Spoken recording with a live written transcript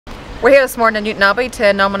We're here this morning in Newton Abbey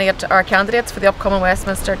to nominate our candidates for the upcoming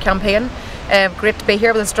Westminster campaign. Great to be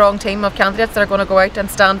here with a strong team of candidates that are going to go out and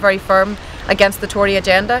stand very firm against the Tory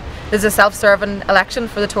agenda. This is a self-serving election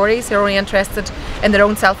for the Tories who are only interested in their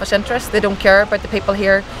own selfish interests. They don't care about the people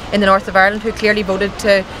here in the north of Ireland who clearly voted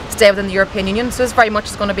to stay within the European Union. So this very much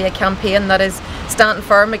is going to be a campaign that is standing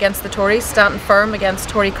firm against the Tories, standing firm against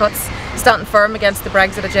Tory cuts, standing firm against the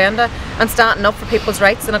Brexit agenda and standing up for people's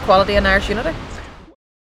rights and equality and Irish unity.